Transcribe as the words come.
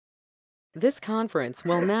This conference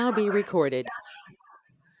will now be recorded.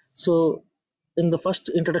 So, in the first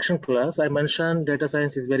introduction class, I mentioned data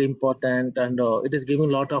science is very important and it is giving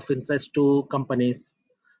a lot of insights to companies.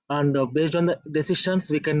 And based on the decisions,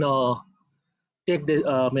 we can take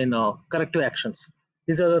corrective actions.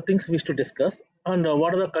 These are the things we should discuss. And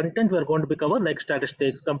what are the content we are going to be covered, like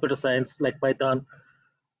statistics, computer science, like Python,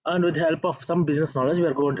 and with the help of some business knowledge, we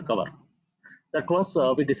are going to cover. That was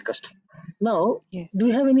we discussed. Now, Yeah. do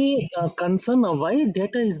you have any concern of why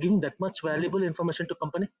data is giving that much valuable information to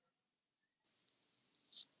company?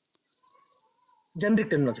 Generic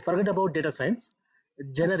terminology. Forget about data science.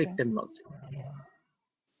 Generic Okay. terminology.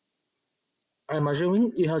 I'm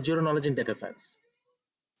assuming you have zero knowledge in data science.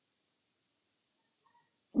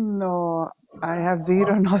 No, I have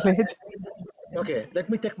zero knowledge. Okay, let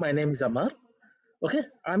me take my name is Amar. Okay,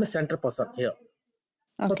 I'm a center person here.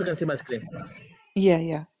 Hope you Okay. can see my screen. Yeah,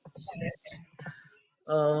 yeah.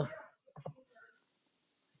 Uh,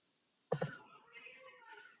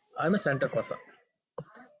 I'm a center person.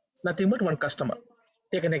 Nothing but one customer.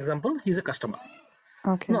 Take an example. He's a customer.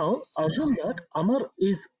 Okay. Now assume that Amar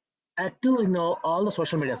is active in all the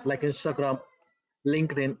social medias like Instagram,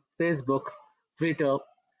 LinkedIn, Facebook, Twitter.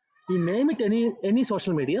 You name it, any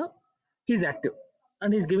social media, he's active,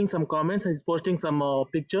 and he's giving some comments. He's posting some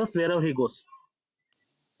pictures wherever he goes.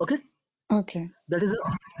 Okay, Okay. that is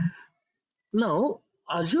now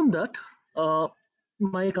assume that uh,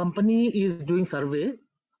 my company is doing survey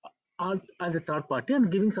as a third party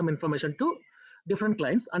and giving some information to different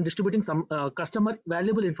clients and distributing some customer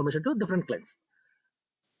valuable information to different clients.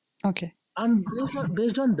 Okay. And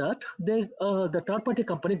based on that, the third party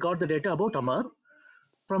company got the data about Amar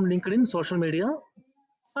from LinkedIn, social media,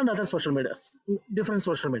 and other social medias, different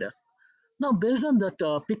social medias. Now, based on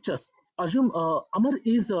that pictures, assume Amar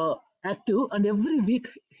is active, and every week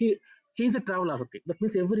he is a traveler. Okay, that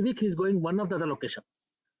means every week he is going one of the other location,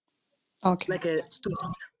 Okay. like a tourist.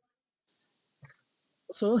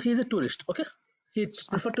 So he is a tourist. Okay, he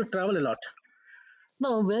prefer to travel a lot.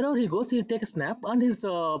 Now, wherever he goes, he take a snap and he's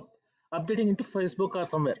updating into Facebook or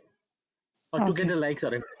somewhere, or to get Okay. the likes or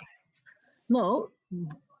anything. Now,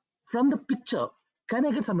 from the picture, can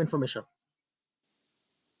I get some information?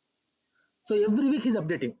 So every week he's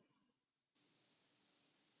updating.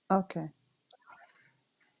 Okay.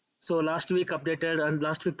 So last week updated, and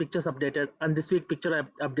last week pictures updated, and this week picture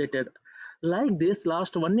updated. Like this,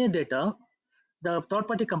 last 1 year data, the third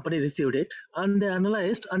party company received it and they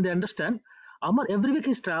analyzed and they understand Amar every week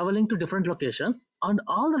is traveling to different locations and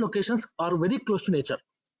all the locations are very close to nature.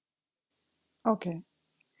 Okay.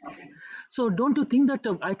 So don't you think that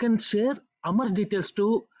I can share Amar's details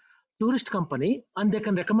to tourist company and they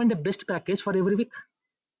can recommend a best package for every week?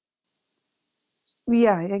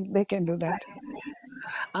 Yeah, they can do that.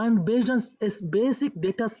 And based on its basic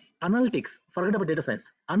data analytics, forget about data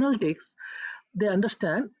science analytics, they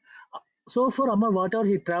understand. So for Amar, whatever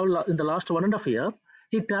he traveled in the last 1.5 year,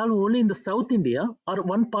 he traveled only in the South India or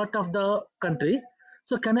one part of the country.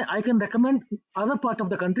 So I can recommend other part of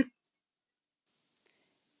the country.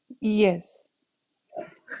 Yes.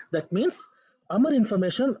 That means Amar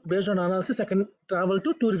information based on analysis, I can travel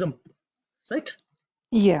to tourism, right?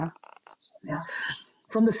 Yeah.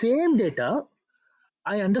 From the same data,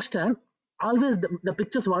 I understand always the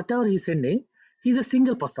pictures, whatever he's sending, he's a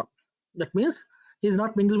single person. That means he's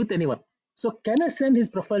not mingled with anyone. So can I send his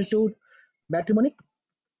profile to matrimony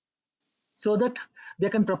so that they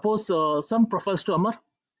can propose some profiles to Amar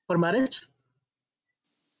for marriage?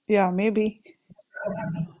 Yeah, maybe.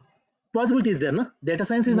 Possibility is there, no? Data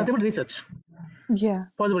science is Yeah. nothing but research. Yeah.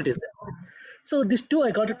 Possibility is there. So these two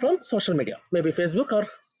I got it from social media, maybe Facebook or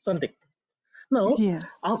something. Now,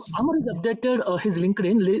 Yes. Amar has updated his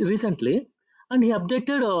LinkedIn recently, and he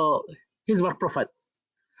updated his work profile.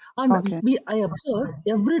 And Okay. I observed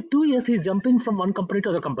every 2 years he's jumping from one company to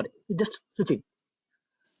other company, just switching.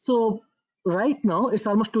 So right now it's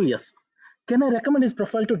almost 2 years. Can I recommend his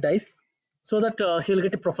profile to Dice so that he'll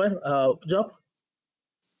get a profile job?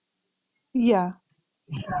 Yeah.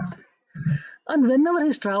 And whenever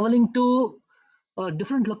he's traveling to a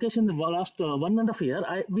different location in the last 1.5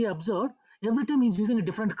 year, we observed every time he's using a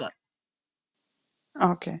different car.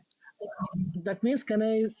 Okay. That means can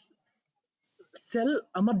I sell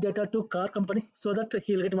Amar data to car company so that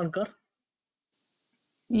he'll get one car?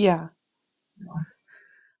 Yeah.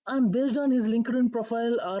 And based on his LinkedIn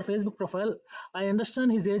profile or Facebook profile, I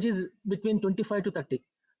understand his age is between 25 to 30.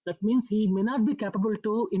 That means he may not be capable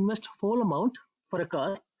to invest full amount for a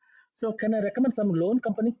car. So can I recommend some loan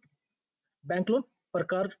company, bank loan for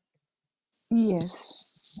car? Yes.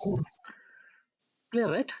 Clear,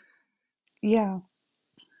 right? Yeah.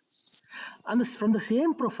 And from the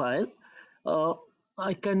same profile,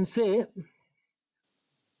 I can say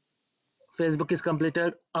Facebook is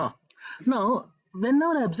completed. Now,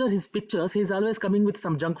 whenever I observe his pictures, he's always coming with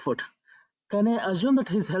some junk food. Can I assume that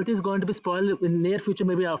his health is going to be spoiled in near future,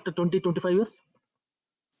 maybe after 20-25 years?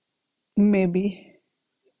 Maybe.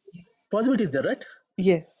 Possibility is there, right?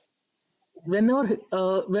 Yes. Whenever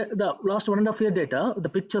the last 1.5 year data, the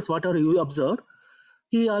pictures, whatever you observed,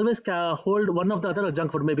 he always hold one of the other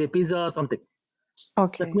junk food, maybe a pizza or something. That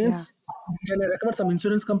Okay. Yeah. means, can I recommend some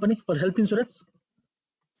insurance company for health insurance?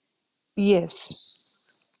 Yes.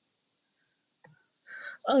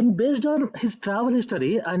 And based on his travel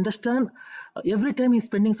history, I understand every time he's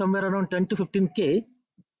spending somewhere around 10 to 15K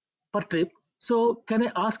per trip. So can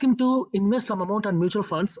I ask him to invest some amount on mutual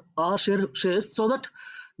funds or shares so that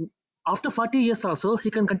after 40 years also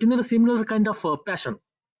he can continue the similar kind of passion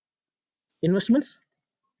investments?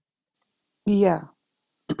 Yeah.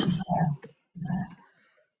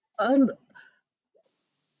 And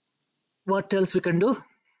what else we can do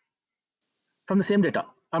from the same data?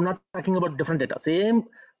 I'm not talking about different data. Same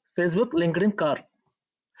Facebook, LinkedIn, car,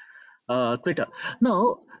 Twitter.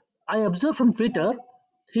 Now, I observe from Twitter,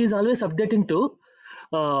 he is always updating to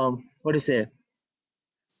what do you say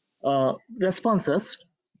responses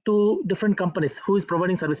to different companies who is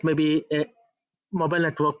providing service, maybe a mobile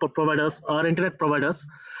network providers or internet providers.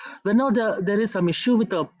 Whenever there is some issue with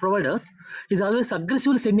the providers, he's always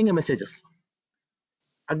aggressively sending a messages.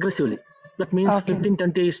 Aggressively. That means Okay. 15,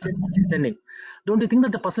 20 statements he's sending. Don't you think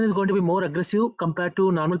that the person is going to be more aggressive compared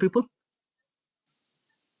to normal people?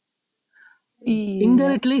 Yeah.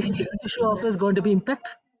 Indirectly, his health issue also is going to be impact.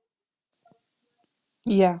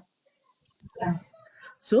 Yeah.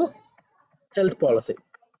 So, health policy.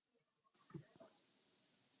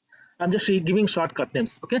 I'm just giving shortcut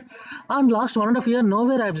names, okay? And last 1.5 year,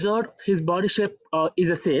 nowhere I observed his body shape is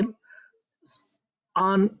the same.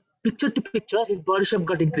 On picture to picture, his body shape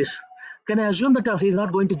got increased. Can I assume that he's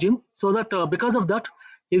not going to gym? So that because of that,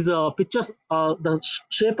 his pictures, the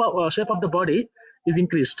shape of the body is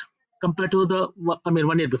increased compared to the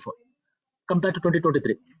 1 year before, compared to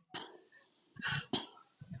 2023.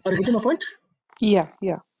 Are you getting my point? Yeah.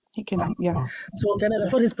 Yeah. He can. Yeah. So can I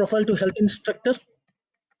refer his profile to health instructor?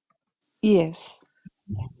 Yes.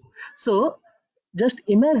 So just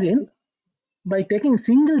imagine by taking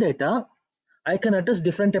single data, I can address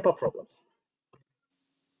different type of problems.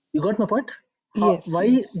 You got my point? Yes. Why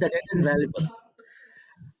the Yes. data is valuable?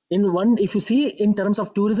 In one, if you see in terms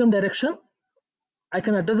of tourism direction, I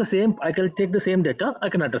can address the same. I can take the same data. I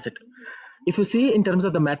can address it. If you see in terms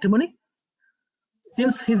of the matrimony,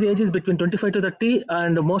 since his age is between 25 to 30,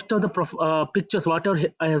 and most of the pictures, whatever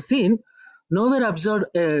I have seen, nowhere observed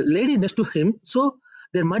a lady next to him. So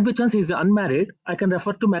there might be a chance he's unmarried. I can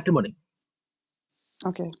refer to matrimony.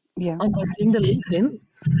 Okay. Yeah. And by seeing the LinkedIn,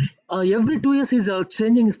 every 2 years he's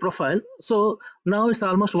changing his profile. So now it's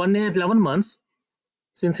almost 1 year, 11 months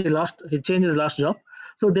since he changed his last job.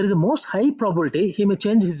 So there is a most high probability he may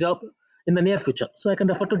change his job in the near future. So I can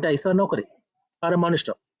refer to Dice or Naukri or a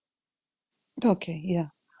Monster. Okay. Yeah.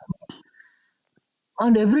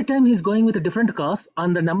 And every time he's going with a different cars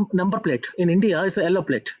on the number plate. In India, it's a yellow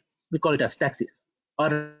plate. We call it as taxis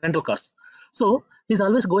or rental cars. So he's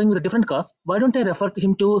always going with a different cars. Why don't I refer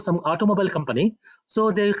him to some automobile company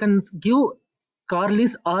so they can give car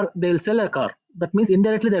lease or they'll sell a car? That means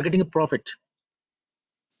indirectly they're getting a profit.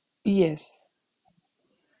 Yes.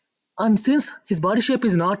 And since his body shape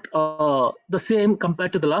is not the same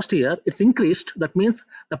compared to the last year, it's increased. That means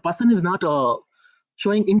the person is not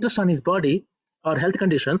showing interest on his body or health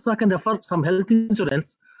conditions. So I can refer some health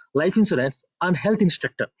insurance, life insurance, and health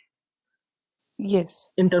instructor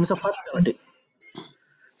Yes. in terms of hospitality.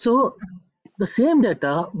 So the same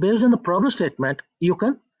data based on the problem statement, you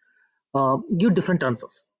can give different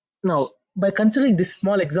answers. Now, by considering this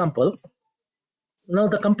small example, now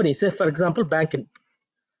the company, say for example, banking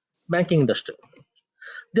industry,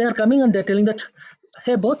 they are coming and they're telling that,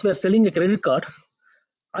 hey boss, we're selling a credit card.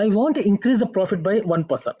 I want to increase the profit by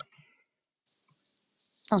 1%.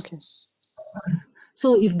 Okay.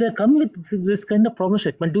 So if they come with this kind of problem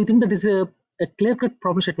statement, do you think that is a clear cut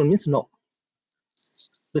problem statement? Means no,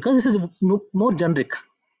 because this is more generic.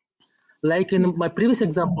 Like in my previous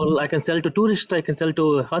example, I can sell to tourist, I can sell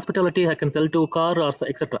to hospitality, I can sell to car or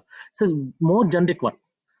etc. It's a more generic one.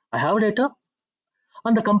 I have data,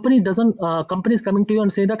 and the company doesn't. Company is coming to you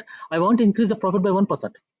and say that I want to increase the profit by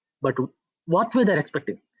 1%. But what way they're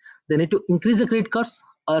expecting? They need to increase the credit cards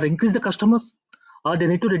or increase the customers, or they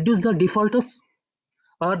need to reduce the defaulters,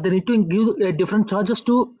 or they need to give different charges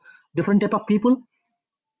to different type of people.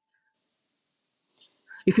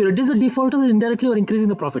 If you reduce the defaulters, indirectly you're increasing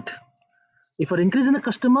the profit. If you're increasing the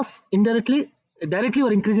customers indirectly, directly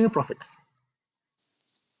you're increasing your profits.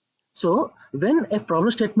 So when a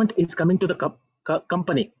problem statement is coming to the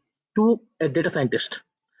company, to a data scientist,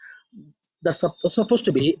 that's supposed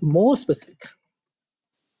to be more specific.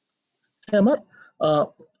 Hey, Amar,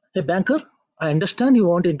 hey banker, I understand you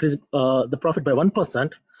want to increase the profit by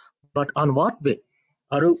 1%, but on what way?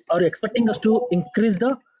 Are you expecting us to increase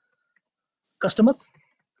the customers?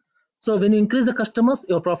 So when you increase the customers,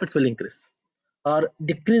 your profits will increase, or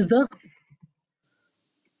decrease the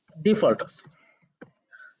defaulters.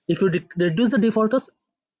 If you reduce the defaulters,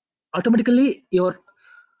 automatically your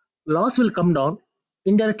loss will come down.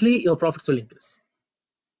 Indirectly, your profits will increase.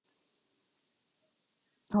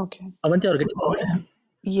 Okay. Avanti, are getting point?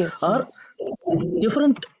 Yes, Or yes.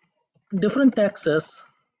 different taxes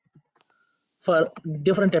for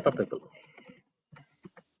different type of people.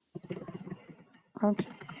 Okay.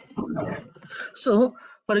 So,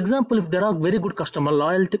 for example, if there are very good customer,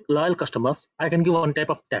 loyal customers, I can give one type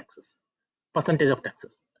of taxes, percentage of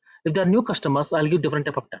taxes. If there are new customers, I'll give different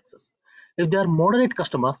type of taxes. If they are moderate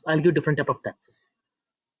customers, I'll give different type of taxes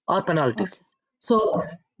or penalties. Okay. So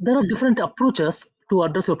there are different approaches to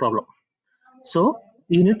address your problem. So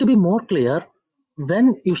you need to be more clear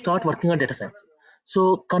when you start working on data science.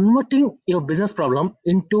 So converting your business problem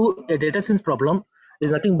into a data science problem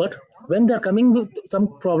is nothing but when they're coming with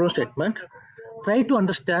some problem statement, try to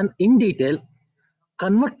understand in detail,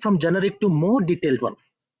 convert from generic to more detailed one.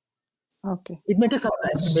 Okay. It may take some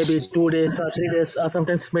time, maybe 2 days or 3 days, or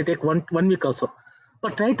sometimes it may take one week also.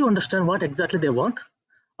 But try to understand what exactly they want,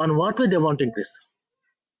 on what way they want to increase.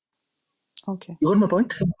 Okay. You got my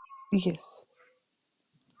point? Yes.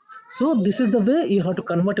 So this is the way you have to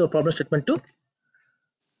convert your problem statement to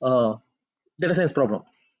uh, data science problem.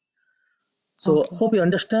 So Okay. hope you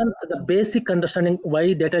understand the basic understanding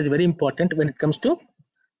why data is very important when it comes to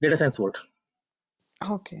data science world.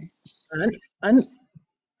 Okay. And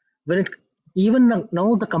when it even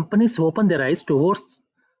now the companies open their eyes towards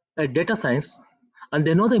data science, and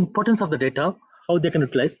they know the importance of the data, how they can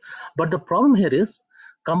utilize. But the problem here is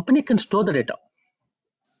company can store the data,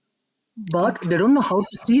 but Okay. they don't know how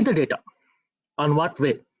to see the data, on what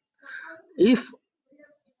way. If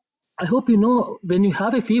I hope you know when you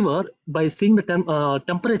have a fever, by seeing the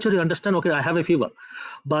temperature, you understand, okay, I have a fever.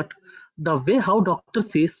 But the way how doctor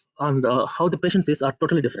sees and how the patient sees are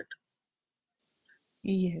totally different.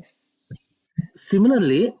 Yes.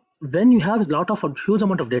 Similarly, when you have a huge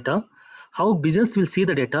amount of data, how business will see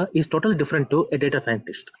the data is totally different to a data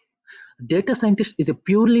scientist. Data scientist is a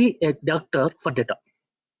purely a doctor for data.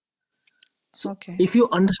 So Okay. if you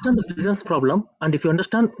understand the business problem and if you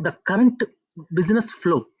understand the current business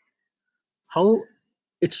flow, how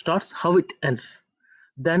it starts, how it ends,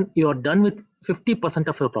 then you are done with 50%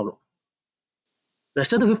 of your problem.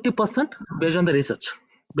 Rest of the 50% based on the research,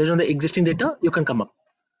 based on the existing data, you can come up.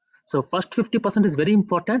 So first 50% is very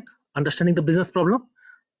important, understanding the business problem,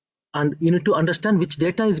 and you need to understand which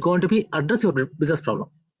data is going to be address your business problem.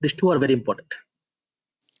 These two are very important.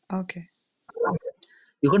 Okay.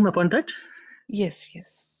 You got my point, right? Yes,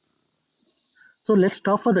 yes. So let's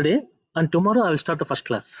stop for the day, and tomorrow I will start the first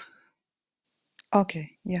class.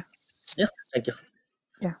 Okay. Yeah. Yeah, thank you.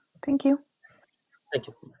 Yeah. Thank you. Thank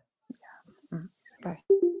you. Mm. Bye.